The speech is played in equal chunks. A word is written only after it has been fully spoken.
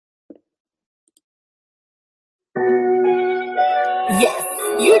Yes,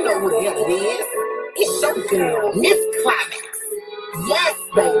 you know what the hell it is. It's your girl, Miss Climax. Yes,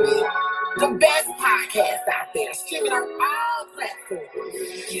 baby. The best podcast out there, streaming on all platforms.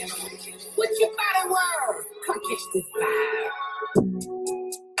 What you thought it was? Come catch this vibe.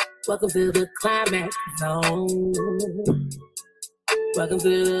 Welcome to the Climax Zone. Welcome to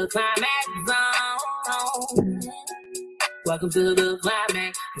the Climax Zone. Welcome to the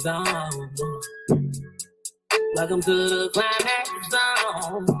Climax Zone. Welcome to the Climax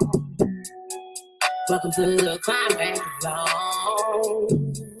Zone. Welcome to the Climax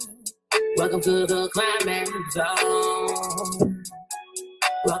Zone. Welcome to the Climax Zone.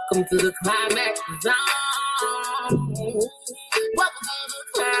 Welcome to the Climax Zone. Welcome to the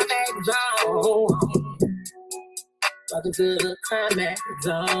Climax Zone. Welcome to the Climax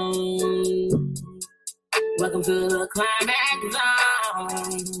Zone. Welcome to the Climax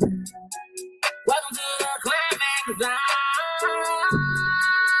Zone. Welcome to the Climax Zone.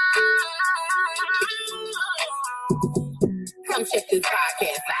 Come check this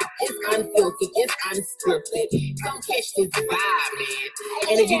podcast out. It's unfiltered, it's unscripted. Come catch this vibe, man.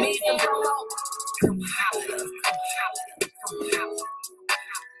 And if you need some promo, come holler at us. Come holler.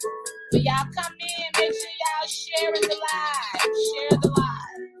 When y'all come in, make sure y'all sharing the live. Share the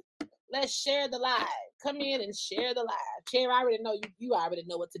live. Let's share the live. Come in and share the live. Cherry, I already know you already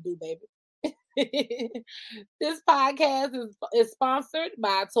know what to do, baby. This podcast is sponsored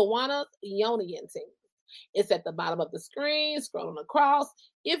by Tawana's Yonian Team. It's at the bottom of the screen, scrolling across.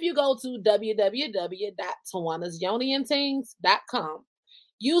 If you go to www.tawanasyonianteams.com,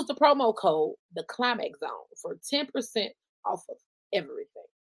 use the promo code The Climax Zone for 10% off of everything.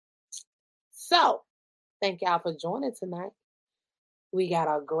 So, thank y'all for joining tonight. We got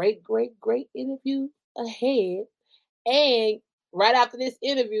a great interview ahead. And right after this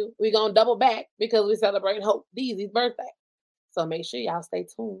interview, we're going to double back because we celebrate Hope Deezy's birthday. So make sure y'all stay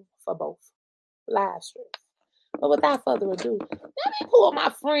tuned for both live streams. But without further ado, let me pull my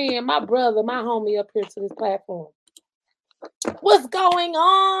friend, my brother, my homie up here to this platform. What's going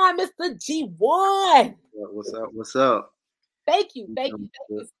on, Mr. G1? What's up? Thank you for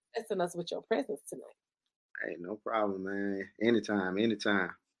blessing us with your presence tonight. Hey, no problem, man. Anytime.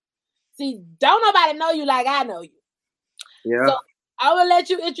 See, don't nobody know you like I know you. Yeah. So I will let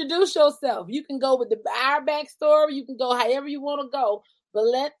you introduce yourself. You can go with our backstory. You can go however you want to go. But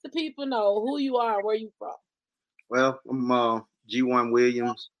let the people know who you are and where you from. Well, I'm G1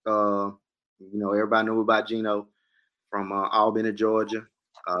 Williams. Everybody knew about Gino from Albany, Georgia.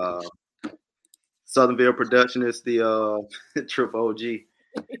 Southernville Productionist, the Triple OG.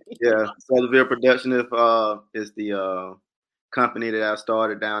 Yeah, Southernville Productionist is the company that I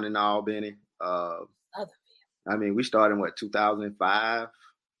started down in Albany. We started in 2005.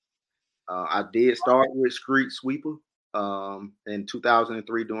 I did start with Street Sweeper in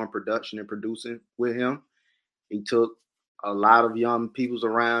 2003 doing production and producing with him. He took a lot of young peoples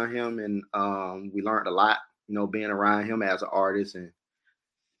around him, and we learned a lot, being around him as an artist. And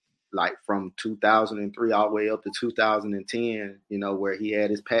like from 2003 all the way up to 2010, where he had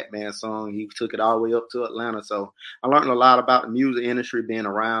his Pac-Man song, he took it all the way up to Atlanta. So I learned a lot about the music industry, being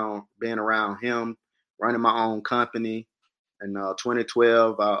around him, running my own company. In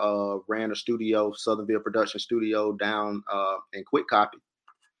 2012, I ran a studio, Southernville Production Studio, down in Quick Copy.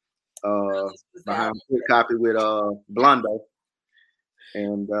 Behind Quick Copy with Blondo.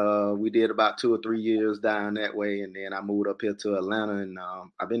 And we did about 2 or 3 years down that way. And then I moved up here to Atlanta. And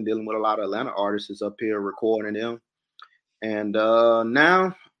I've been dealing with a lot of Atlanta artists up here, recording them. And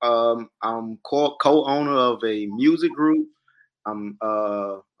now I'm co-owner of a music group. I'm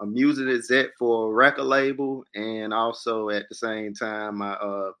a music exec for a record label, and also at the same time I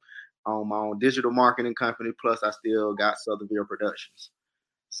own my own digital marketing company. Plus, I still got Southernville Productions.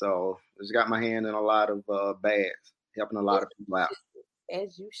 So I just got my hand in a lot of bags, helping a lot of people out.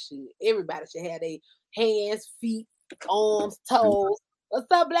 As you should. Everybody should have their hands, feet, arms, toes.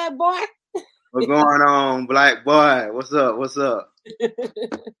 What's up, black boy? What's going on, black boy? What's up?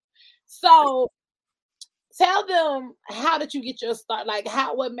 So tell them, how did you get your start? Like,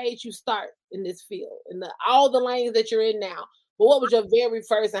 what made you start in this field, in all the lanes that you're in now? But what was your very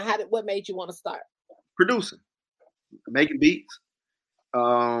first, and what made you want to start? Producing, making beats.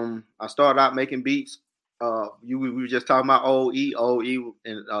 I started out making beats. We were just talking about OE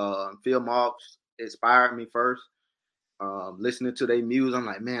and Phil Marks inspired me first. Listening to their music, I'm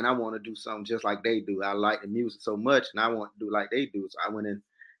like, man, I want to do something just like they do. I like the music so much, and I want to do like they do. So I went and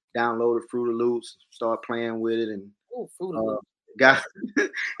downloaded Fruity Loops, started playing with it, and got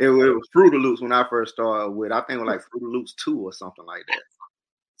it was Fruity Loops when I first started with. I think it was like Fruity Loops 2 or something like that.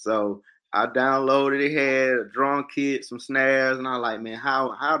 So I downloaded it, had a drum kit, some snares, and I was like, man,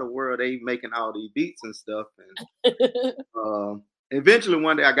 how the world they making all these beats and stuff? And eventually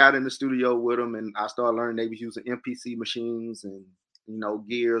one day I got in the studio with them and I started learning they was using MPC machines and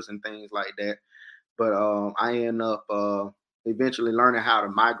gears and things like that. But I ended up eventually learning how to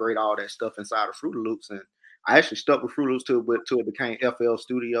migrate all that stuff inside of Fruity Loops, and I actually stuck with Fruity Loops till it became FL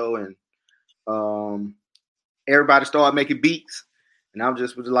Studio, and everybody started making beats. And I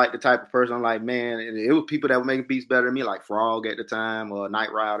was like the type of person, I'm like, man, it was people that were making beats better than me, like Frog at the time, or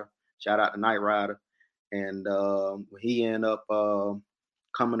Night Rider. Shout out to Night Rider. And he ended up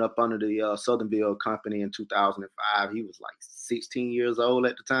coming up under the Southernville Company in 2005. He was like 16 years old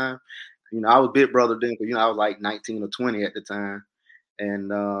at the time. I was big brother then, because I was like 19 or 20 at the time.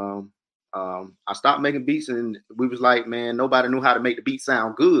 And I stopped making beats, and we was like, man, nobody knew how to make the beat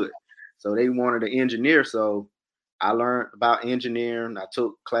sound good. So they wanted an engineer. So I learned about engineering. I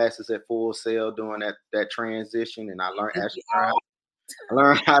took classes at Full Sail doing that transition, and I learned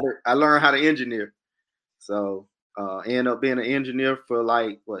how to engineer. So ended up being an engineer for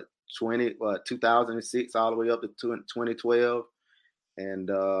 2006 all the way up to 2012, and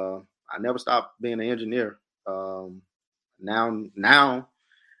I never stopped being an engineer. Now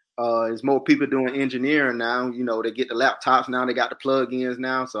there's more people doing engineering now. They get the laptops now, they got the plugins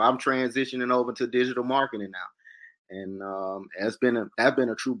now. So I'm transitioning over to digital marketing now. And that's been a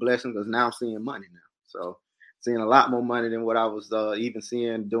true blessing, because now I'm seeing money now. So seeing a lot more money than what I was even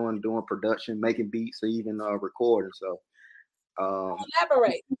seeing doing production, making beats, or even recording. So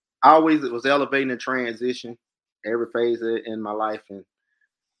elaborate. I always was elevating and transition every phase in my life, and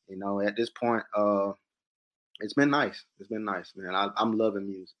at this point, it's been nice. It's been nice, man. I'm loving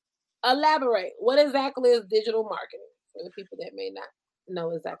music. Elaborate. What exactly is digital marketing for the people that may not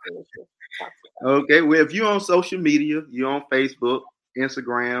know exactly what you're talking about? Okay, well, if you're on social media, you're on Facebook,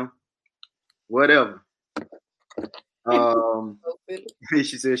 Instagram, whatever.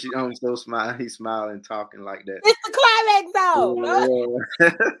 She said she so smile. He's smiling, talking like that. It's the climax zone.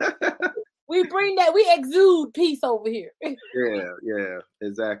 Yeah. We bring that. We exude peace over here. Yeah,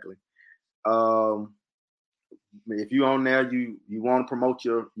 exactly. If you on there, you want to promote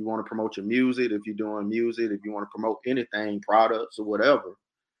your music. If you're doing music, if you want to promote anything, products or whatever,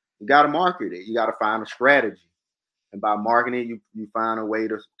 you got to market it. You got to find a strategy, and by marketing, you find a way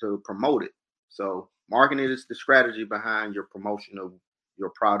to promote it. So marketing is the strategy behind your promotion of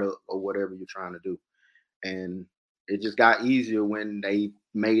your product or whatever you're trying to do. And it just got easier when they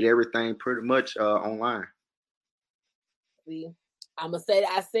made everything pretty much online. I'm gonna say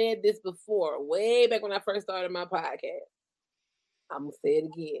I said this before, way back when I first started my podcast. I'm gonna say it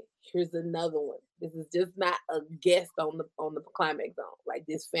again. Here's another one. This is just not a guest on the Climax Zone, like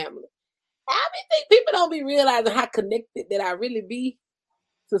this family. I think people don't be realizing how connected that I really be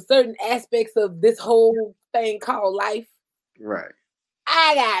to certain aspects of this whole thing called life. Right.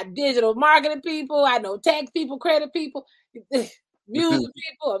 I got digital marketing people. I know tax people, credit people, music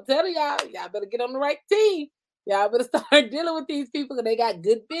people. I'm telling y'all better get on the right team. Y'all better start dealing with these people, because they got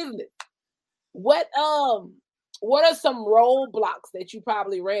good business. What are some roadblocks that you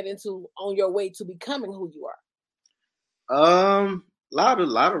probably ran into on your way to becoming who you are? A lot of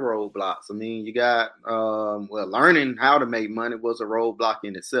roadblocks. I mean, you got learning how to make money was a roadblock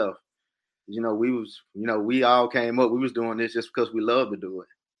in itself. We all came up. We was doing this just because we love to do it.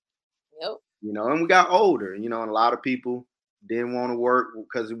 Yep. And we got older. And a lot of people didn't want to work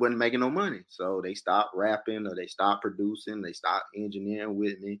because it wasn't making no money. So they stopped rapping, or they stopped producing. They stopped engineering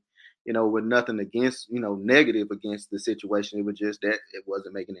with me. With nothing against, negative against the situation. It was just that it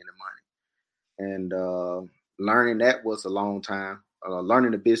wasn't making any money. And learning that was a long time.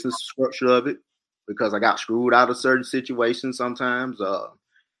 Learning the business structure of it, because I got screwed out of certain situations sometimes.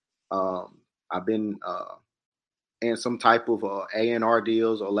 I've been in some type of A&R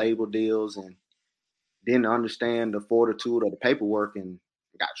deals or label deals, and didn't understand the fortitude of the paperwork, and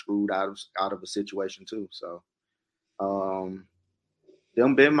got screwed out of a situation too. So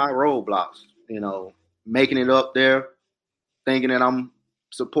them been my roadblocks, making it up there, thinking that I'm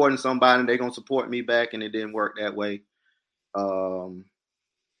supporting somebody and they're going to support me back, and it didn't work that way. I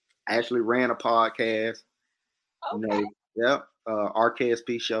actually ran a podcast. Okay.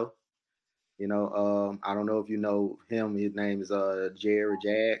 RKSP show. I don't know if you know him. His name is Jerry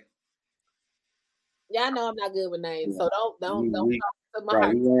Jag. Yeah, I know I'm not good with names, so don't talk to my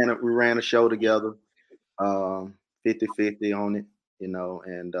heart. We ran a show together, 50-50 on it,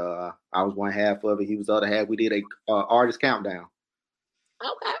 and I was one half of it. He was the other half. We did a artist countdown.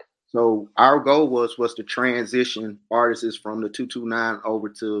 Okay. So our goal was to transition artists from the 229 over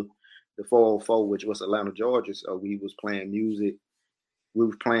to the 404, which was Atlanta, Georgia. So we was playing music we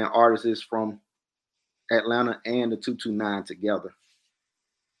were playing artists from Atlanta and the 229 together.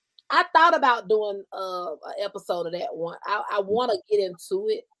 I thought about doing an episode of that one. I want to get into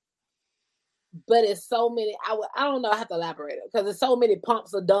it, but it's so many. I don't know. I have to elaborate it because there's so many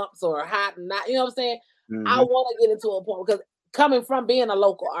pumps or dumps or hot and not. You know what I'm saying? Mm-hmm. I want to get into a point because coming from being a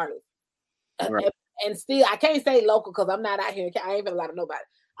local artist, right. and still I can't say local because I'm not out here. I ain't gonna lie to nobody.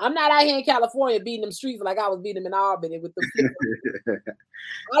 I'm not out here in California beating them streets like I was beating them in Albany with the.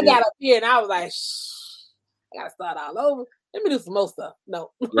 I got up here and I was like, I gotta start all over. Let me do some more stuff.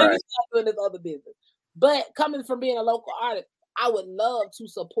 No, right. Let me start doing this other business. But coming from being a local artist, I would love to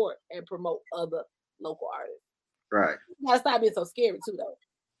support and promote other local artists. Right. You gotta stop being so scary too, though.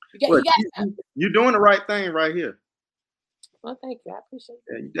 You're doing the right thing right here. Well, thank you. I appreciate it.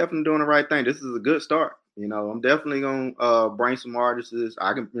 Yeah, you're definitely doing the right thing. This is a good start. You know, I'm definitely gonna bring some artists.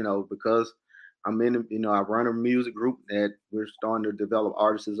 I can, you know, because I'm in, you know, I run a music group that we're starting to develop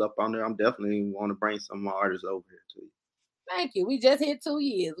artists up on there. I'm definitely want to bring some more artists over here to you. Thank you. We just hit 2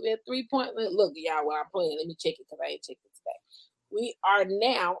 years. We're at 3 point. Look, y'all, where I'm playing. Let me check it because I ain't checked it today. We are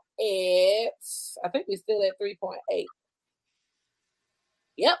now at, I think we're still at 3.8.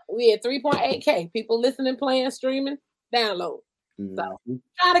 Yep, we at 3.8K. People listening, playing, streaming, download. Mm-hmm. So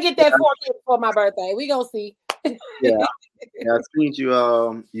trying to get that 4K before my birthday. We gonna see. Yeah, I seen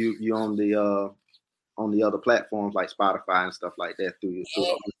you you on the other platforms like Spotify and stuff like that through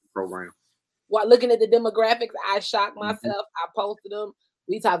your program. While looking at the demographics, I shocked myself. Mm-hmm. I posted them.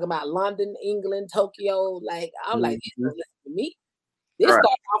 We talking about London, England, Tokyo. Like I'm like, you don't listen to me. This started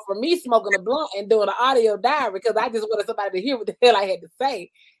off from me smoking a blunt and doing an audio diary because I just wanted somebody to hear what the hell I had to say.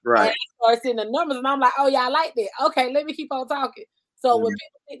 Right. And I started seeing the numbers and I'm like, oh yeah, I like that. Okay, let me keep on talking. So when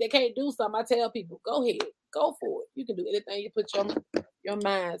people think they can't do something, I tell people, go ahead, go for it. You can do anything you put your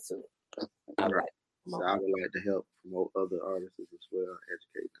mind to. Right. So I would like to help promote other artists as well,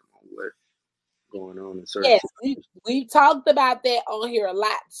 educate them on what's going on in certain. Yes, we talked about that on here a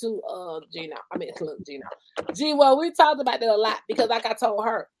lot too, Gina. G, well, we talked about that a lot because like I told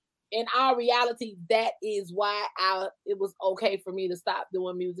her, in our reality, that is why it was okay for me to stop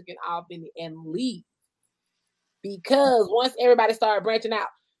doing music in Albany and leave. Because once everybody started branching out,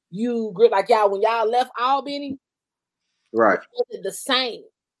 like y'all, when y'all left Albany, right, it wasn't the same.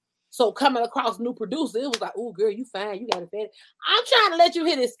 So coming across new producers, it was like, oh girl, you fine, you got it fed. I'm trying to let you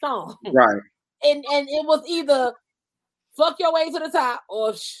hear this song. Right. And it was either fuck your way to the top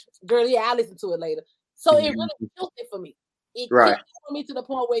or girl, yeah, I'll listen to it later. So it really killed it for me. It killed me to the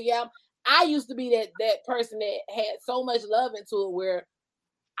point where I used to be that person that had so much love into it where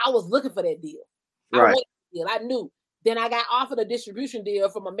I was looking for that deal. Right. I knew. Then I got offered a distribution deal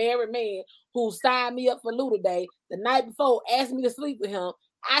from a married man who signed me up for Luda Day the night before, asked me to sleep with him.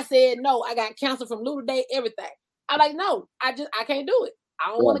 I said no. I got canceled from Luda Day, everything. I'm like, no, I can't do it. I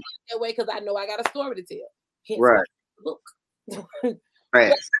don't want to get that way because I know I got a story to tell. Hence, look.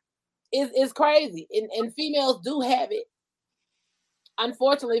 It's crazy. And females do have it.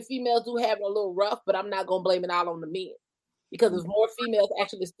 Unfortunately, females do have it a little rough, but I'm not going to blame it all on the men. Because if more females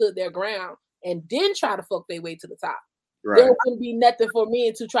actually stood their ground and didn't try to fuck their way to the top, there wouldn't be nothing for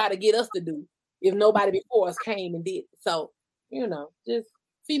men to try to get us to do if nobody before us came and did it. So, just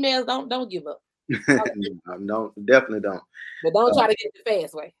females don't give up. No, definitely don't. But don't try to get the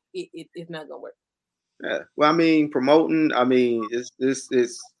fast way. It's not gonna work. Yeah. Well, I mean, promoting. I mean, it's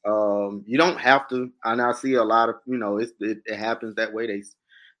you don't have to. And I see a lot of it happens that way.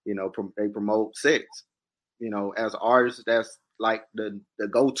 They promote sex. As artists, that's like the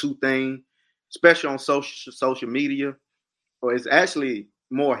go-to thing, especially on social media. Or it's actually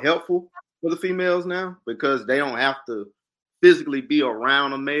more helpful for the females now because they don't have to physically be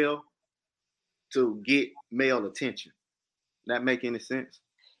around a male to get male attention. That make any sense?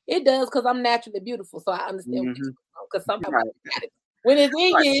 It does because I'm naturally beautiful, so I understand. Because sometimes when it's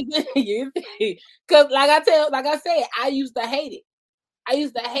in you, because like I said, I used to hate it.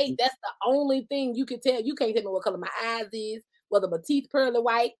 That's the only thing you can tell. You can't tell me what color my eyes is, whether my teeth pearly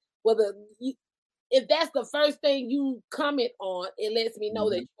white, if that's the first thing you comment on, it lets me know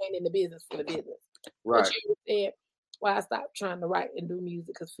that you ain't in the business for the business. Right. But you said, I stopped trying to write and do music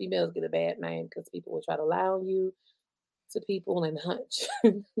because females get a bad name because people will try to lie on you to people and hunch.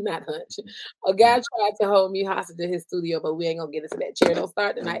 Not hunch. A guy tried to hold me hostage in his studio, but we ain't gonna get into that. Chair don't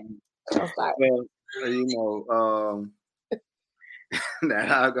start tonight. Don't start. Well, I'm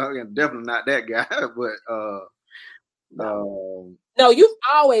definitely not that guy, but no, you've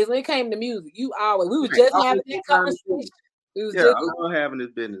always, when it came to music, we was just having that conversation. I love having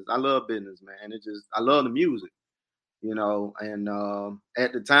this business. I love business, man. I love the music, and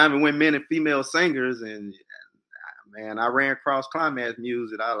at the time it went men and female singers, and man, I ran across Climax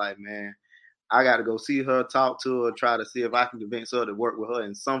Music. I like, man, I got to go see her, talk to her, try to see if I can convince her to work with her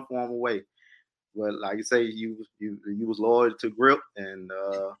in some form of way. But like you say, you was loyal to Grip, and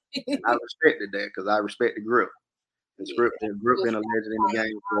I respected that because I respect the Grip. Grip been a legend in the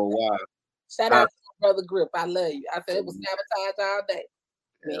game for a while. Shout out to my brother Grip. I love you. I said it was sabotage all day.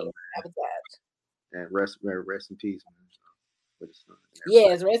 Man, sabotage. And rest in peace, man.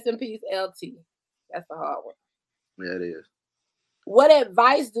 Yes, rest in peace, LT. That's a hard one. Yeah, it is. What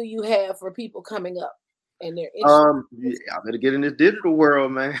advice do you have for people coming up and their I better get in this digital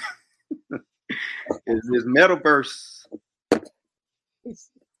world, man. It's this metaverse.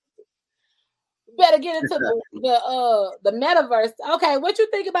 Better get into the metaverse. Okay, what you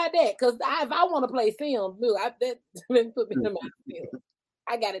think about that? Because if I want to play Sims, that put me in my Sims.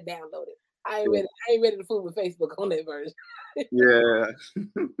 I got it downloaded. I ain't ready to fool with Facebook on that version. Yeah.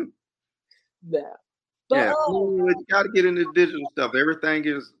 Yeah. But, you got to get into digital stuff. Everything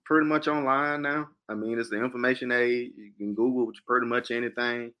is pretty much online now. I mean, it's the information age. You can Google pretty much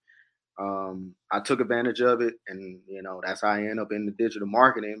anything. I took advantage of it, and that's how I end up in the digital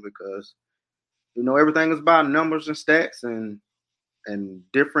marketing because everything is about numbers and stats and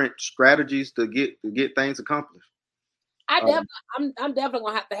different strategies to get things accomplished. I'm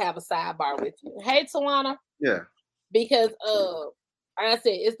definitely gonna have a sidebar with you. Hey, Tawana. Yeah. Because like I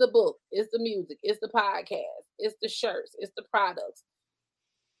said, it's the book, it's the music, it's the podcast, it's the shirts, it's the products.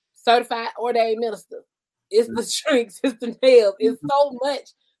 Certified ordained minister. It's the drinks, it's the nails. It's so much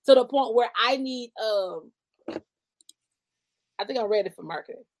to the point where I need I think I'm ready for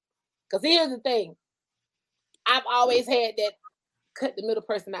marketing. Because here's the thing. I've always had that cut the middle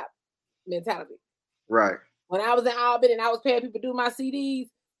person out mentality. Right. When I was in Albany and I was paying people to do my CDs,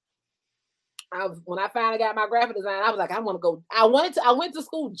 when I finally got my graphic design, I was like, I want to go. I went to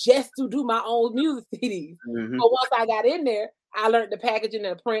school just to do my own music CDs. Mm-hmm. But once I got in there, I learned the packaging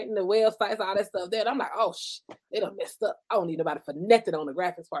and the printing, the websites, all that stuff there. And I'm like, oh, they done messed up. I don't need nobody for nothing on the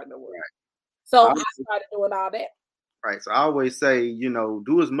graphics part no more. Right. So I started doing all that. Right. So I always say,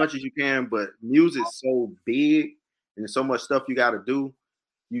 do as much as you can, but music's so big and there's so much stuff you got to do.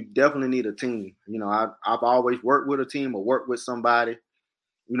 You definitely need a team. I've always worked with a team or worked with somebody,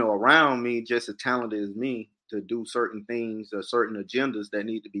 around me just as talented as me to do certain things or certain agendas that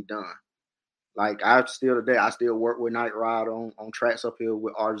need to be done. Like I still work with Night Ride on tracks up here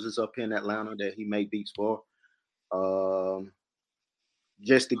with artists up here in Atlanta that he made beats for.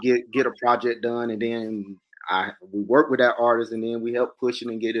 Just to get a project done, and then we work with that artist, and then we help push it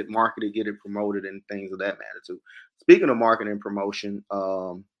and get it marketed, get it promoted, and things of that matter too. Speaking of marketing and promotion,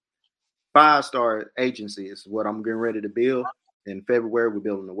 5-Star Agency is what I'm getting ready to build. In February, we're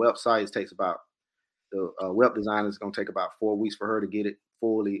building the website. It takes about the web designer is going to take about 4 weeks for her to get it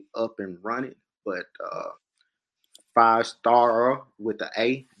fully up and running. But 5star with the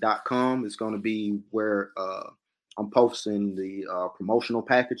A.com is going to be where I'm posting the promotional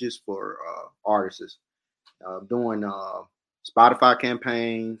packages for artists, doing Spotify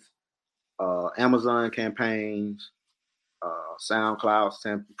campaigns, Amazon campaigns,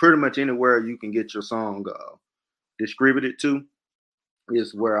 SoundCloud, pretty much anywhere you can get your song distributed to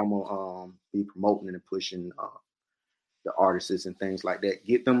is where I'm gonna be promoting and pushing the artists and things like that.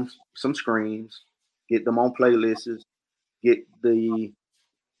 Get them some screens, get them on playlists, get the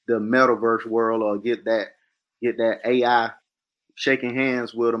metaverse world, or get that AI shaking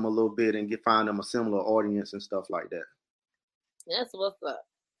hands with them a little bit and find them a similar audience and stuff like that. That's what's up.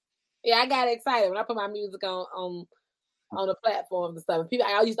 Yeah, I got excited when I put my music on the platforms and stuff.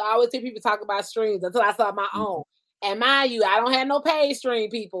 I used to always hear people talk about streams until I saw my own. And mind you, I don't have no paid stream,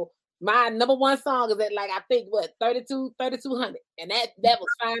 people. My number one song is at I think 3,200, and that was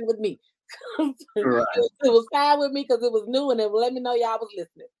fine with me. Right. It was fine with me because it was new and it would let me know y'all was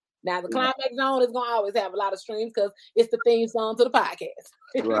listening. Now the Climax Zone is gonna always have a lot of streams because it's the theme song to the podcast.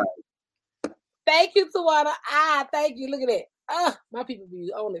 Right. Thank you, Tawana. Thank you. Look at that. My people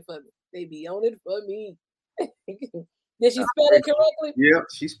be on it for me. They be on it for me. Did she spell it correctly? Yeah,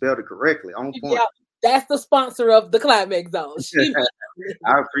 she spelled it correctly. On point. Yeah, that's the sponsor of the Climax Zone.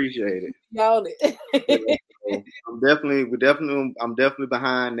 I appreciate it. On it. I'm definitely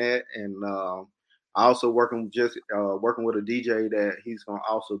behind that, and I also working with a DJ that he's gonna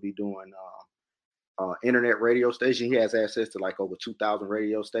also be doing internet radio station. He has access to over 2,000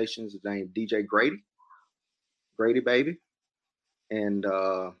 radio stations. His name DJ Grady Baby, and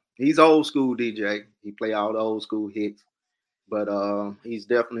he's old school DJ. He play all the old school hits, but he's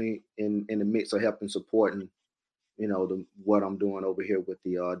definitely in the midst of helping supporting, what I'm doing over here with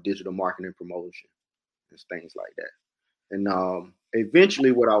the digital marketing promotion and things like that. And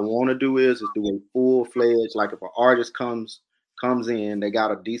eventually, what I want to do is do a full-fledged, like if an artist comes in, they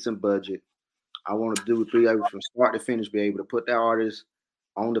got a decent budget. I want to be able from start to finish, be able to put that artist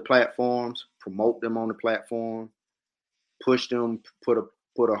on the platforms, promote them on the platform, push them, put a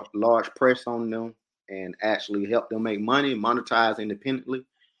large press on them, and actually help them make money, monetize independently,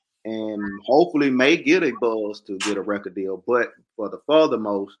 and hopefully may get a buzz to get a record deal. But for the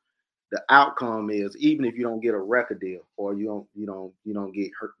furthermost, the outcome is even if you don't get a record deal or you don't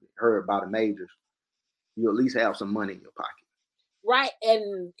get heard by the majors, you at least have some money in your pocket. Right,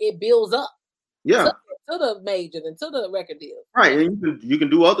 and it builds up. Yeah. To the majors and to the record deal. Right, and you can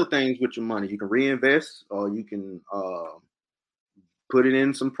do other things with your money. You can reinvest, or you can put it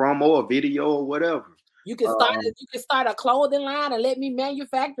in some promo or video or whatever. You can start a clothing line and let me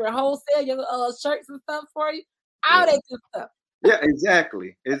manufacture and wholesale your shirts and stuff for you. All that good stuff. Yeah,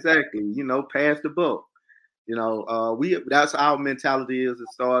 exactly. You know, pass the buck. You know, that's our mentality is the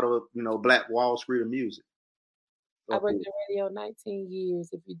start of Black Wall Street of music. I worked in radio 19 years.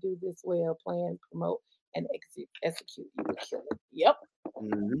 If you do this well, plan, promote, and execute, you will kill it. Yep.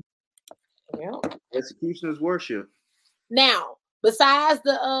 Mm-hmm. Yep. Execution is worship. Now, besides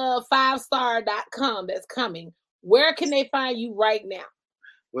the 5star.com that's coming, where can they find you right now?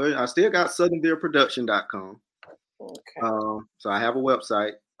 Well, I still got southernvilleproduction.com. Okay. So I have a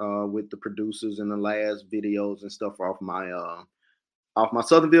website with the producers and the last videos and stuff off my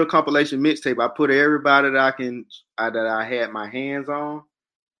Southernville compilation mixtape. I put everybody that I had my hands on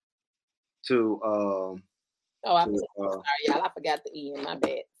to. I'm sorry, y'all. I forgot the E in my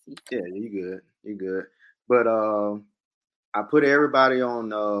bad. Yeah, you good. But I put everybody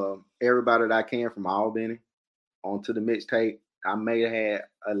on everybody that I can from Albany onto the mixtape. I may have had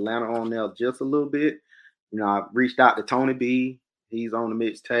Atlanta on there just a little bit. You know, I reached out to Tony B. He's on the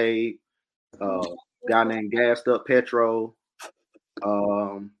mixtape. Guy named Gassed Up Petro.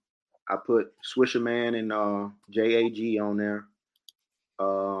 I put Swisher Man and JAG on there.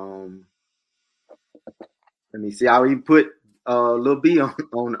 Let me see. I even put Lil B on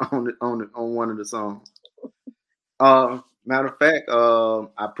one of the songs. Matter of fact,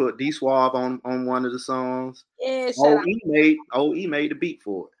 I put D Swab on one of the songs. Yeah, OE made the beat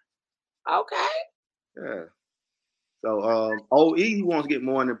for it. Okay. Yeah. So OE he wants to get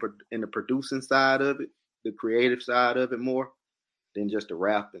more in the producing side of it, the creative side of it more than just the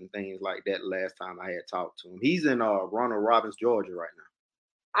rap and things like that. Last time I had talked to him, he's in Ronald Robbins, Georgia right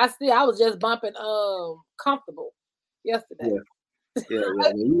now. I was just bumping Comfortable yesterday. Yeah.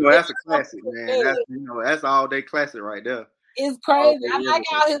 You know, that's a classic, man. That's all day classic right there. It's crazy. I like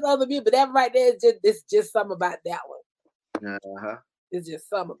all his other music, but that right there is just something about that one. Uh-huh. It's just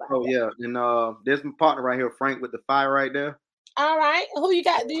something about that. Yeah. And there's my partner right here, Frank, with the fire right there. All right. Who you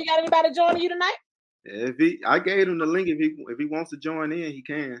got? Do you got anybody joining you tonight? I gave him the link. If he wants to join in, he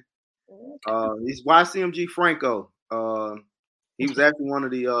can. Okay. He's YCMG Franco. He was actually one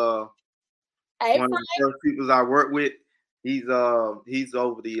of the first people I worked with. He's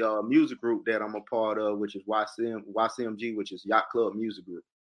over the music group that I'm a part of, which is YCMG, which is Yacht Club Music Group.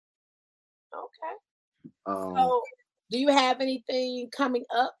 Okay. So, do you have anything coming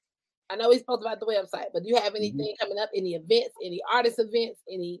up? I know we spoke about the website, but do you have anything coming up? Any events? Any artist events?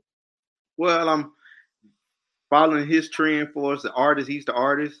 Any? Well, I'm following his trend for us. He's the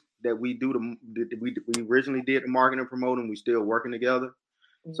artist that we do we originally did the marketing and promoting. We still working together.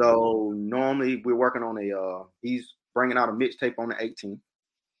 Mm-hmm. So normally we're working on he's bringing out a mixtape on the 18th,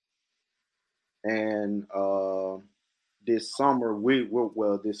 and this summer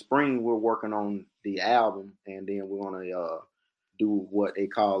this spring we're working on the album, and then we're gonna do what they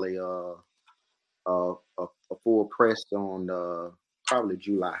call a full press on probably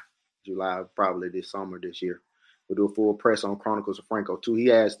July, probably this summer this year. We'll do a full press on Chronicles of Franco too. He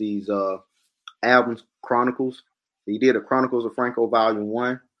has these albums, Chronicles. He did a Chronicles of Franco Volume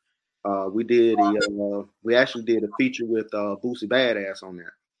 1. We actually did a feature with Boosie Badass on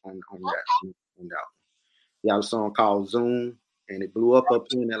that. On that. He had a song called Zoom, and it blew up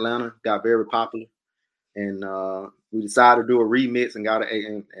here in Atlanta. Got very popular, and we decided to do a remix and got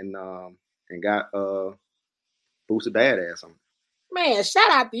Boosie Badass on it. Man,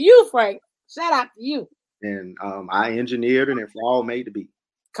 shout out to you, Frank. Shout out to you. And I engineered it, and Flaw made the beat.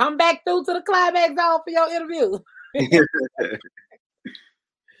 Come back through to the Climax Zone for your interview.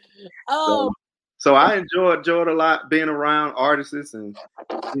 So I enjoyed a lot being around artists and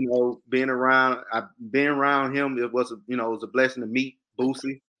being around. I've been around him. It was a blessing to meet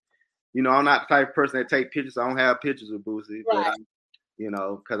Boosie. You know, I'm not the type of person that take pictures. I don't have pictures with Boosie, right. But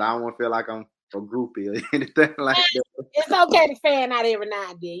because I don't want to feel like I'm a groupie or anything like that. It's okay to fan out every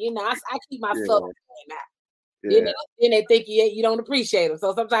now and then. I keep my soul fan out. Yeah. Then they think you don't appreciate them.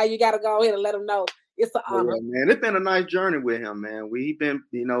 So sometimes you got to go ahead and let them know it's an honor. Yeah, man, it's been a nice journey with him, man. He been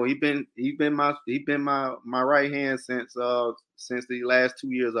my right hand since the last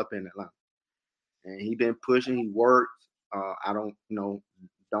 2 years up in Atlanta, and he been pushing. He worked. I don't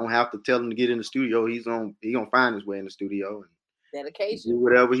have to tell him to get in the studio. He gonna find his way in the studio and Dedication. do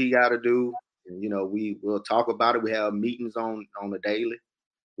whatever he got to do. And we'll talk about it. We have meetings on the daily.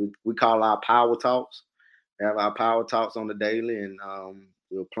 We call our power talks. We have our power talks on the daily, and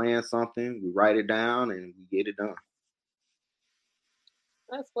we'll plan something. We write it down, and we get it done.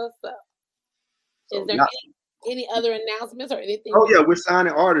 That's what's up. So, is there any other announcements or anything? Oh yeah, we're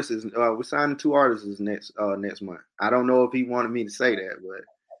signing artists. We're signing 2 artists next month. I don't know if he wanted me to say that, but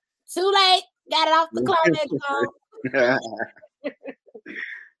too late. Got it off the Climax.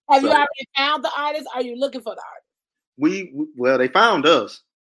 Have you already found the artist? Are you looking for the artist? They found us.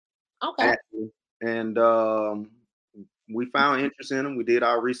 Okay. Actually, and we found interest in them. We did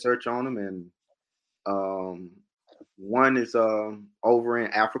our research on them, and one is over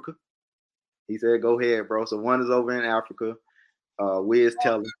in Africa. He said, "Go ahead, bro." So one is over in Africa. Wiz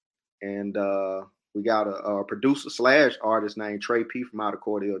Teller, and we got a producer / artist named Trey P from out of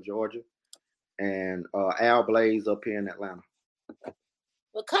Cordell, Georgia, and Al Blaze up here in Atlanta.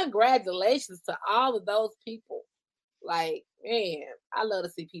 Well, congratulations to all of those people. Like, man, I love to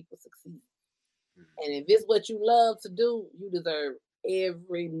see people succeed. And if it's what you love to do, you deserve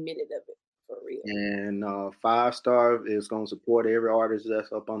every minute of it, for real. And 5 Star is going to support every artist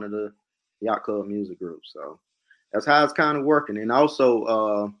that's up under the Yacht Club Music Group. So that's how it's kind of working. And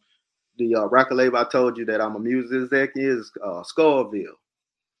also, the record label I told you that I'm a music exec is Skullville.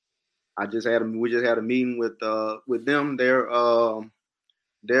 We just had a meeting with them.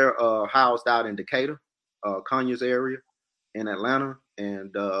 They're housed out in Decatur, Conyers area in Atlanta,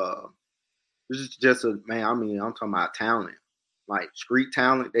 and this is just I'm talking about talent, like street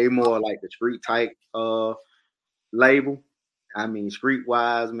talent. They more like the street type label. I mean, street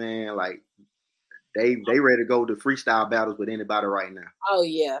wise, man, like they ready to go to freestyle battles with anybody right now. Oh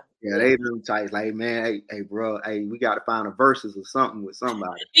yeah. Yeah, they them types like, man, hey, bro, hey, we got to find a verses or something with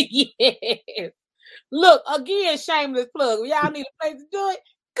somebody. Yes. Look, again, shameless plug. If y'all need a place to do it,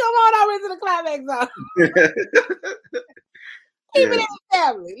 come on over to the Climax Zone. Keep it in the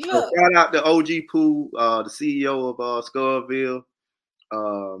family. Look. So shout out to OG Pooh, the CEO of Skullville.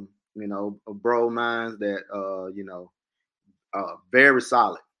 A bro of mine that very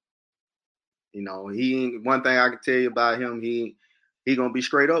solid. One thing I can tell you about him, he gonna be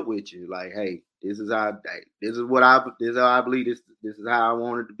straight up with you. Like, hey, this is how I believe this is how I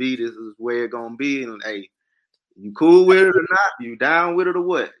want it to be. This is where it's gonna be. And hey, you cool with it or not? You down with it or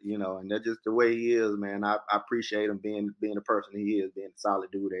what? And that's just the way he is, man. I appreciate him being the person he is, being the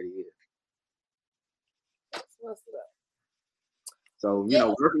solid dude that he is. What's up? So,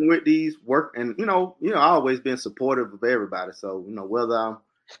 working with these and I always been supportive of everybody. So, whether I'm,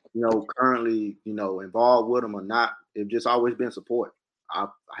 currently, involved with them or not, it's just always been support. I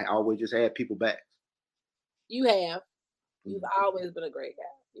always just had people back. You have. You've always been a great guy.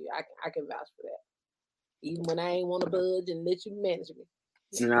 I can vouch for that. Even when I ain't want to budge and let you manage me.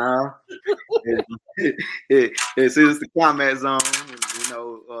 No. It's the Climax Zone,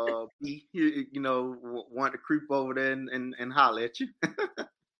 want to creep over there and holler at you.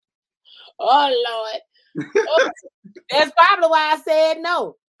 Oh Lord. That's probably why I said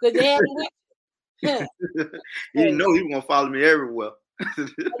no. Because they had me with you. He was gonna follow me everywhere. And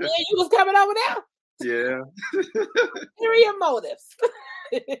then you was coming over there? Yeah. Ulterior motives.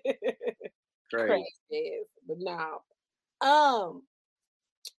 Crazy. But now,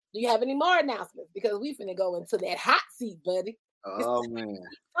 do you have any more announcements? Because we finna go into that hot seat, buddy. Oh man.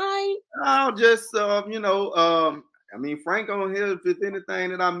 Fine. I'll just Frank on here. If there's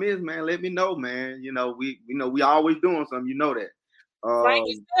anything that I missed, man, let me know, man. We always doing something. You know that. Frank,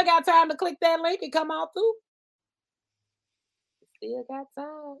 you still got time to click that link and come on through. Still got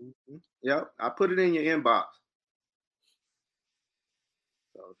time. Mm-hmm. Yep, I put it in your inbox.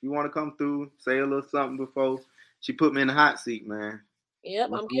 So if you want to come through, say a little something before she put me in the hot seat, man.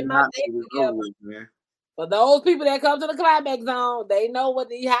 Yep, I'm getting my day together. Man. For those people that come to the Climax Zone, they know what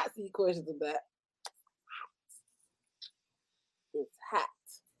the hot seat questions about. It's hot.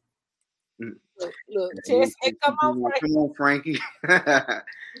 Look, Cherry said, come on, Frankie.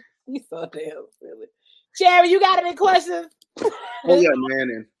 He's so damn silly. Cherry, you got any questions? Oh yeah,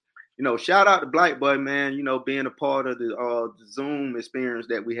 man, and shout out to Black Boy, man. Being a part of the Zoom experience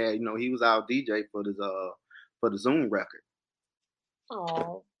that we had. He was our DJ for the Zoom record.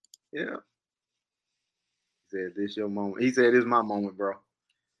 Oh. Yeah. He said, "This your moment." He said, "This is my moment, bro."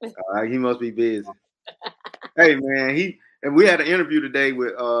 He must be busy. Hey man, we had an interview today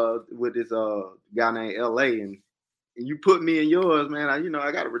with this guy named LA, and you put me in yours, man. I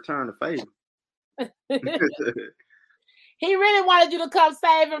got to return the favor. He really wanted you to come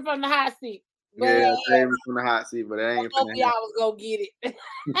save him from the hot seat. But yeah, save him from the hot seat, but that ain't. Y'all was gonna get it.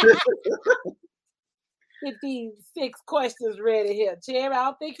 56 questions ready here, Cherry. I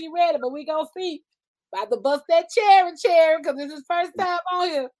don't think he ready, but we gonna see. About to bust that Cherry, because this is his first time on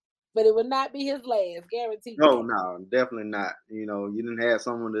here. But it will not be his last, guaranteed. No, definitely not. You didn't have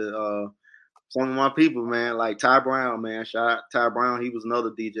some of my people, man, like Ty Brown, man. Shout out Ty Brown. He was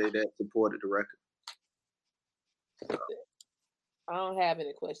another DJ that supported the record. I don't have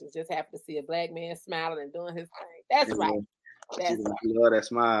any questions. Just happy to see a black man smiling and doing his thing. That's right. That's right. Love that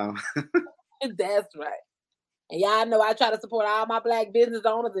smile. That's right. And y'all know I try to support all my black business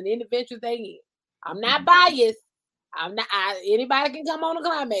owners and any ventures they in. I'm not biased. Anybody can come on the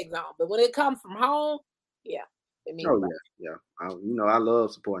Climax Zone, but when it comes from home, yeah. It means yeah. I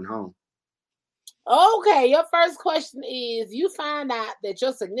love supporting home. Okay, your first question is: you find out that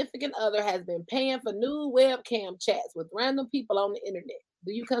your significant other has been paying for new webcam chats with random people on the internet.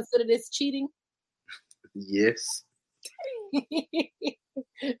 Do you consider this cheating? Yes.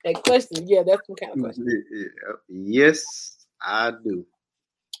 That question, yeah, that's some kind of question. Yes, I do.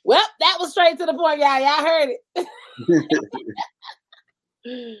 Well, that was straight to the point, y'all. Y'all heard it.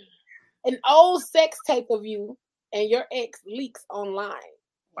 An old sex tape of you and your ex leaks online.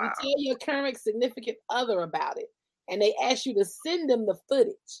 Wow. You tell your current significant other about it, and they ask you to send them the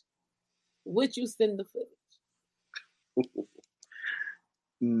footage. Would you send the footage?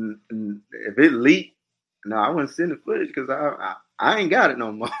 If it leaked, no, I wouldn't send the footage because I ain't got it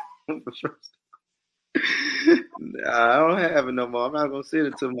no more. For sure. I don't have it no more. I'm not gonna send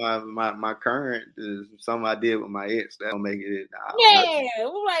it to my current. Something I did with my ex. That don't make it.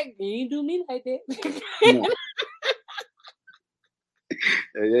 Like you do me like that.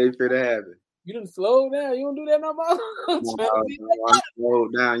 It ain't fit to happen. You didn't slow down. You don't do that no more. I'm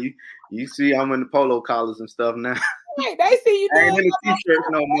slowed down. You see, I'm in the polo collars and stuff now. Hey, they see you doing. I ain't in the t-shirt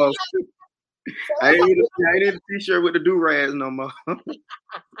no more. I ain't in the t-shirt with the do-rags no more.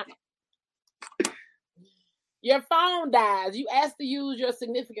 Your phone dies. You ask to use your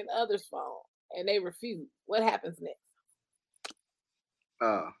significant other's phone, and they refuse. What happens next?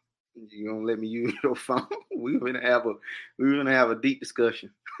 You gonna let me use your phone? We're gonna have a deep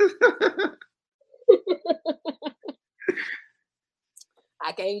discussion.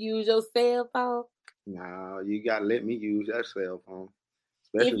 I can't use your cell phone. No, you gotta let me use that cell phone.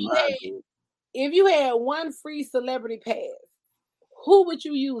 Especially if you had one free celebrity pass, who would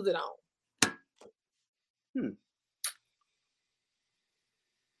you use it on?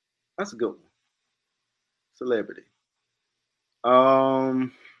 That's a good one. Celebrity.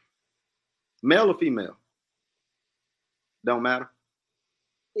 Male or female? Don't matter.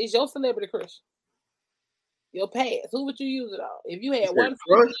 It's your celebrity crush. Your pass. Who would you use it on? If you had one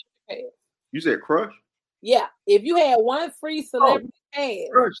free crush? Pass. You said crush? Yeah. If you had one free celebrity pass.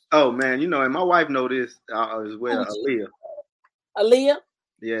 Crush. Oh man, and my wife know this as well. Aaliyah. Aaliyah?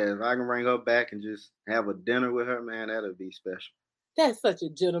 Yeah, if I can bring her back and just have a dinner with her, man, that'll be special. That's such a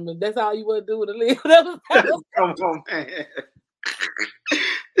gentleman. That's all you want to do with Aaliyah. Come on, man.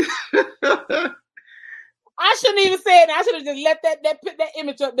 I shouldn't even say it. I should have just let that put that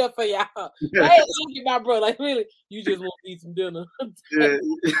image up there for y'all. I ain't look at my brother like, really, you just want to eat some dinner.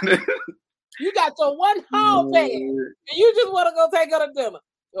 You got your one hall pass, and you just want to go take her to dinner.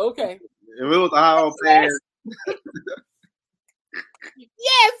 Okay. If it was a hall pass.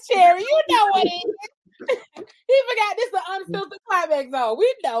 Yes, Cherry, you know what it is. He forgot this is an unfiltered Climax Zone.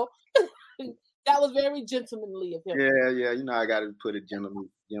 We know. That was very gentlemanly of him. Yeah. I got to put it gentlemanly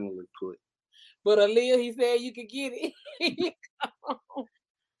put. But Aaliyah, he said you could get it.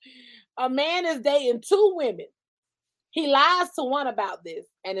 A man is dating two women. He lies to one about this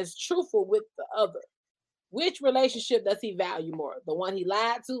and is truthful with the other. Which relationship does he value more? The one he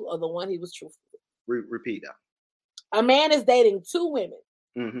lied to or the one he was truthful with? Repeat that. A man is dating two women.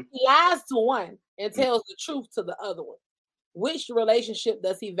 Mm-hmm. He lies to one and tells the truth to the other one. Which relationship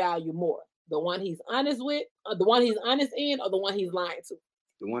does he value more? The one he's honest with, or the one he's honest in, or the one he's lying to?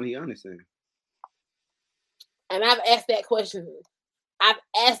 The one he's honest in. And I've asked that question. And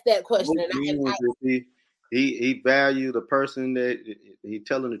he value the person that he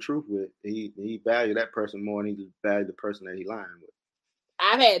telling the truth with. He value that person more than he value the person that he lying with.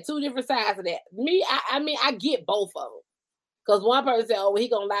 I've had two different sides of that. I get both of them. Because one person said, "Oh, well, he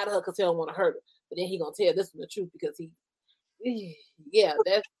gonna lie to her because he don't want to hurt her," but then he gonna tell this one the truth because he, yeah,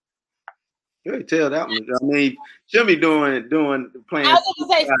 that's. You ain't tell that one. I mean, she'll be playing. I was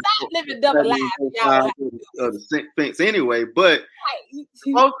gonna say, stop living double lives, y'all. Of the fence anyway, but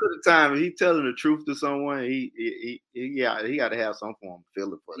most of the time, if he telling the truth to someone, he got to have some form of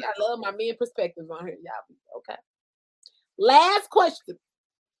feeling for that. I love my men perspectives on here, y'all. Okay. Last question.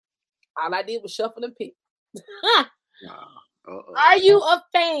 All I did was shuffle and pick. Are you a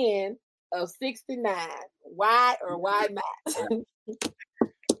fan of 69? Why or why not?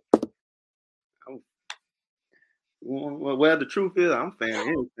 Well, the truth is, I'm a fan of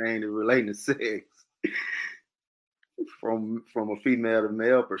anything that relating to sex. From a female to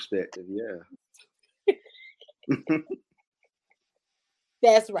male perspective, yeah.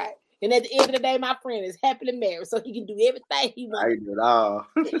 That's right. And at the end of the day, my friend is happily married, so he can do everything he wants. I do it all.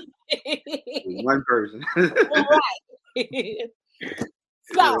 One person. Right.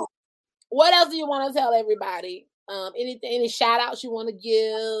 So, what else do you want to tell everybody? Any shout outs you want to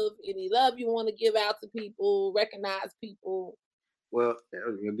give? Any love you want to give out to people? Recognize people? Well,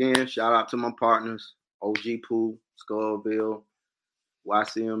 again, shout out to my partners, OG Pooh, Skullville,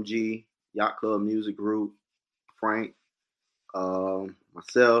 YCMG, Yacht Club Music Group, Frank,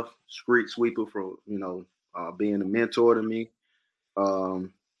 myself, Street Sweeper for being a mentor to me,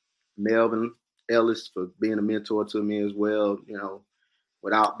 Melvin Ellis for being a mentor to me as well.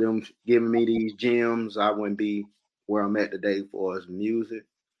 Without them giving me these gems, I wouldn't be where I'm at today for as music.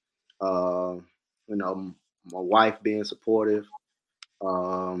 My wife being supportive.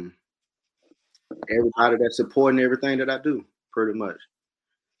 Everybody that's supporting everything that I do, pretty much.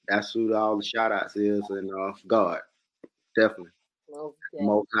 That's who all the shout outs is, and God, definitely.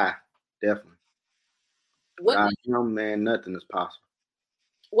 Most High, definitely. Without him, man, nothing is possible.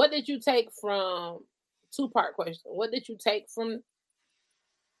 What did you take from, two-part question, what did you take from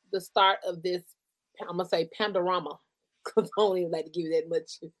the start of this, I'm going to say Pandorama, because I don't even like to give you that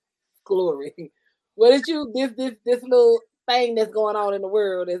much glory. What did you, this little thing that's going on in the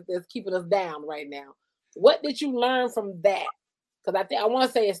world that's keeping us down right now, what did you learn from that? Because I want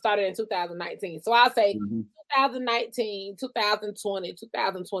to say it started in 2019. So I'll say 2019, 2020,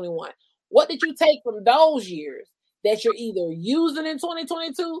 2021. What did you take from those years that you're either using in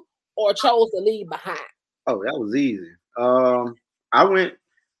 2022 or chose to leave behind? Oh, that was easy. I went,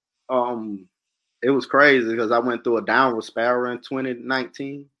 it was crazy because I went through a downward spiral in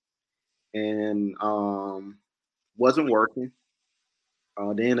 2019 and wasn't working.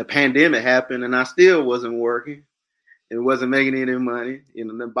 Then the pandemic happened and I still wasn't working. It wasn't making any money.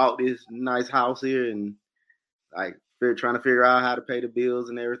 Then bought this nice house here and like trying to figure out how to pay the bills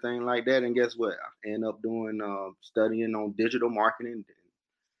and everything like that. And guess what? I ended up doing studying on digital marketing,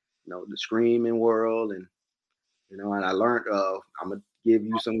 the streaming world, and and I learned. I'm gonna give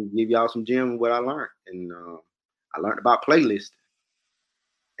y'all some gems of what I learned, and I learned about playlisting.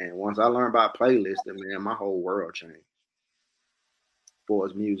 And once I learned about playlisting, man, my whole world changed. For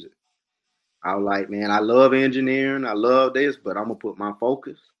his music, I was like, man, I love engineering, I love this, but I'm gonna put my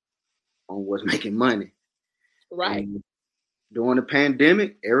focus on what's making money. Right. And during the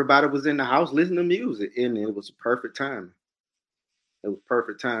pandemic, everybody was in the house listening to music, and it was perfect time. It was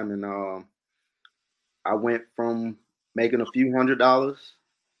perfect time, and I went from making a few $100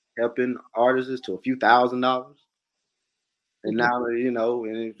 helping artists to a few $1,000, and now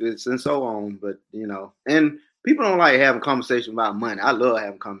and it's and so on. But and people don't like having conversation about money. I love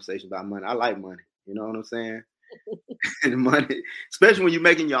having conversation about money. I like money. You know what I'm saying? And money, especially when you're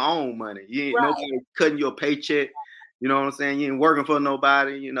making your own money. You ain't nobody cutting your paycheck. You know what I'm saying? You ain't working for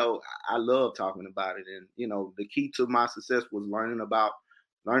nobody. I love talking about it. And the key to my success was learning about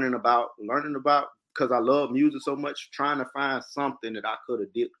because I love music so much, trying to find something that I could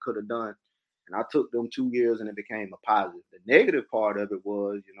have done. And I took them 2 years and it became a positive. The negative part of it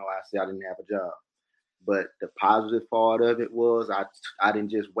was, I said I didn't have a job. But the positive part of it was I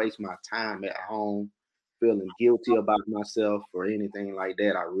didn't just waste my time at home feeling guilty about myself or anything like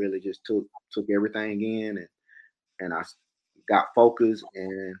that. I really just took everything in and I got focused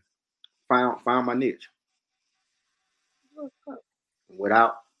and found my niche.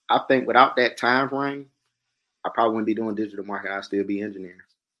 I think without that time frame, I probably wouldn't be doing digital marketing. I'd still be engineering.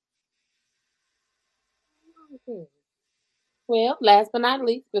 Well, last but not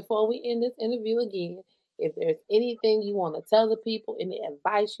least, before we end this interview again, if there's anything you want to tell the people, any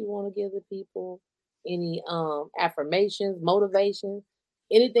advice you want to give the people, any affirmations, motivations,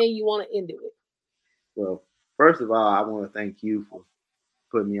 anything you want to end it with. Well, first of all, I want to thank you for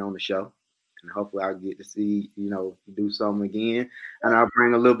putting me on the show. And hopefully I'll get to see, do something again. And I'll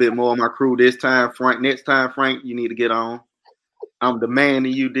bring a little bit more of my crew this time. Frank, next time, Frank, you need to get on. I'm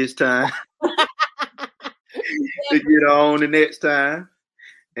demanding you this time to get on the next time.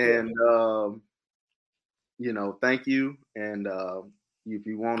 And thank you. And if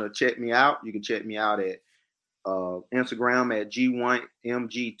you want to check me out, you can check me out at Instagram at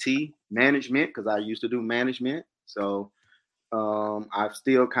G1MGT Management, because I used to do management. So I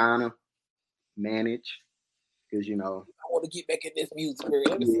still kind of manage because I want to get back in this music.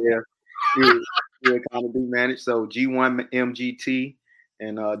 Yeah, kind of do manage. So G1MGT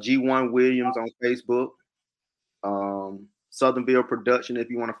and G1 Williams on Facebook. Southernville Production if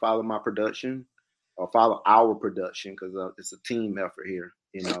you want to follow my production or follow our production, because it's a team effort here.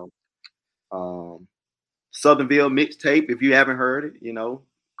 Southernville Mixtape, if you haven't heard it,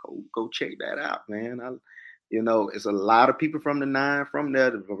 go check that out, man. It's a lot of people from the 9 from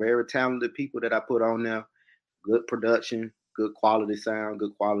there, the very talented people that I put on there. Good production, good quality sound,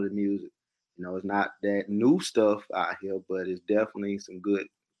 good quality music. It's not that new stuff out here, but it's definitely some good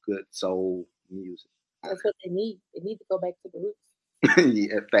soul music. That's what they need. They need to go back to the roots.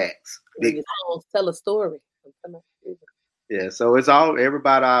 Yeah, facts. Big songs tell a story. Yeah, so it's all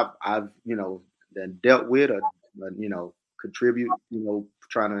everybody I've that dealt with or contribute,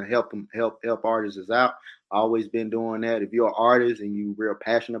 trying to help artists out. Always been doing that. If you're an artist and you real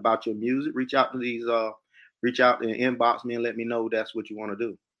passionate about your music, reach out and inbox me and let me know that's what you want to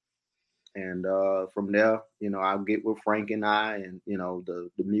do. And from there, I'll get with Frank and I and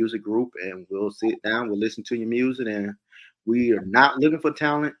the music group, and we'll sit down, we'll listen to your music, and we are not looking for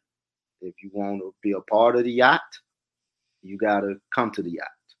talent. If you want to be a part of the yacht, you gotta come to the yacht.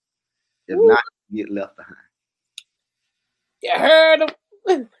 If not, you get left behind. You heard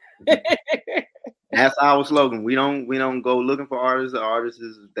them. That's our slogan. We don't go looking for artists. The artists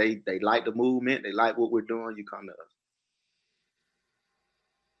they like the movement. They like what we're doing. You come to us,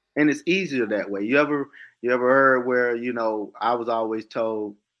 and it's easier that way. You ever heard where I was always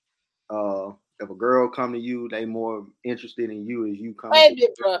told if a girl come to you, they more interested in you as you come. Wait a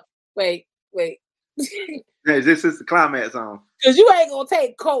minute, bro. Wait. This is the climax song. Because you ain't gonna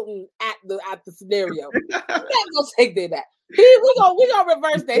take Colton at the scenario. You ain't gonna take that out. We gonna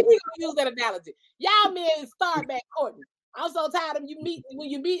reverse that. We gonna use that analogy. Y'all men start back courting. I'm so tired of when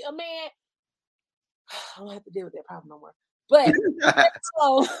you meet a man. I don't have to deal with that problem no more. But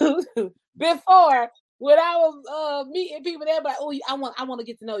before, when I was meeting people, they're like, "Oh, I want to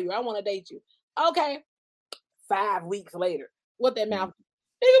get to know you. I want to date you." Okay. 5 weeks later, what that mouth? Nigga,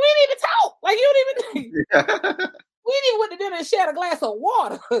 we didn't even talk. Like, you didn't even. We didn't went to dinner and shared a glass of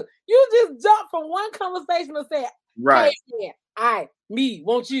water. You just jumped from one conversation and said, "Right, hey, I, me,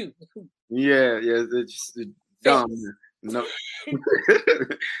 won't you?" Yeah, it's dumb. No,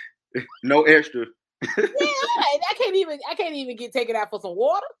 no extra. Yeah, I can't even get taken out for some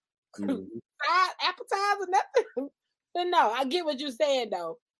water. Side appetizer, nothing. But no, I get what you're saying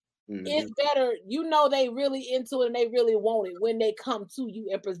though. It's better, they really into it and they really want it when they come to you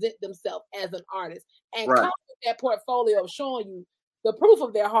and present themselves as an artist and come with that portfolio of showing you the proof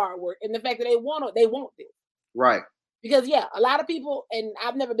of their hard work and the fact that they want this. Right. Because a lot of people, and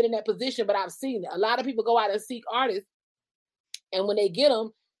I've never been in that position, but I've seen it. A lot of people go out and seek artists, and when they get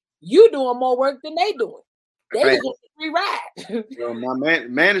them, you doing more work than they doing. They just want a free ride. Well, my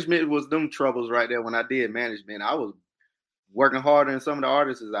management was them troubles right there. When I did management, I was working harder than some of the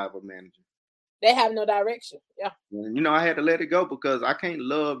artists I was managing. They have no direction. Yeah. And, I had to let it go because I can't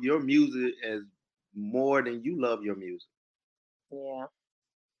love your music as more than you love your music. Yeah.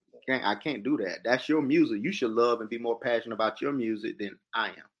 I can't do that. That's your music. You should love and be more passionate about your music than I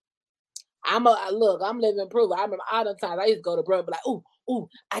am. I'm living proof. I remember all the times I used to go to bro and be like, ooh,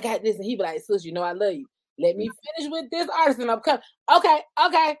 I got this. And he be like, sis, I love you. Let me finish with this artist and I'm coming. Okay.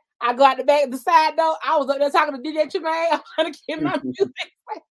 I go out the back, the side though. I was up there talking to DJ Tremaine. I'm trying to get my music.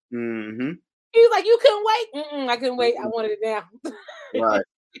 Mm-hmm. He was like, "You couldn't wait." I couldn't wait. I wanted it now. Right.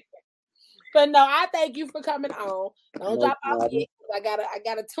 But no, I thank you for coming on. Don't drop off yet. I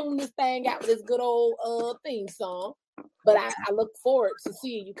gotta tune this thing out with this good old theme song. But I look forward to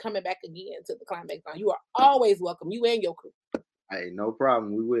seeing you coming back again to the Climax Zone. You are always welcome. You and your crew. Hey, no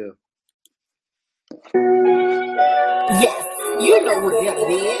problem. We will. Yes, you know what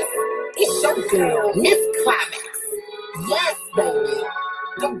it is. It's your girl, Miss Climax. Yes, baby.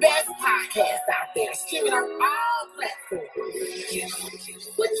 The best podcast out there, streaming on all platforms.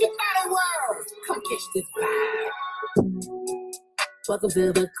 What you thought it was? Come catch this vibe. Welcome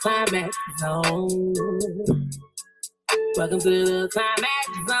to the Climax Zone. Welcome to the Climax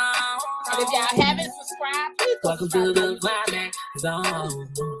Zone. And if y'all haven't subscribed, please welcome to the Climax Zone.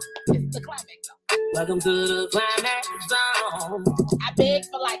 It's the Climax Zone. Welcome to the Climax Zone. I beg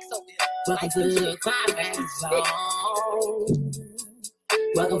for likes over here. Welcome to the Climax Zone.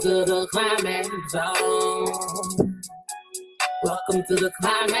 Welcome to the Climax Zone. Welcome to the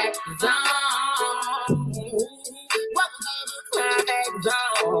climax zone. Welcome to the climax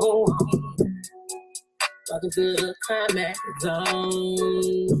zone. Welcome to the climax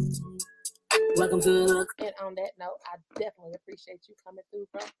zone. Welcome to the... And on that note, I definitely appreciate you coming through,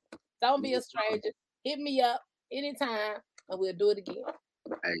 bro. Don't be a stranger. Hit me up anytime, and we'll do it again.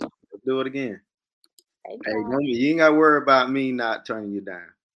 Hey, let's do it again. Hey, you ain't got to worry about me not turning you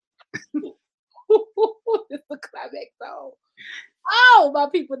down. It's the climax zone. Oh, my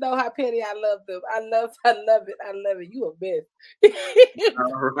people know how petty I love them. I love it. You a best.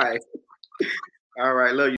 All right. Love you.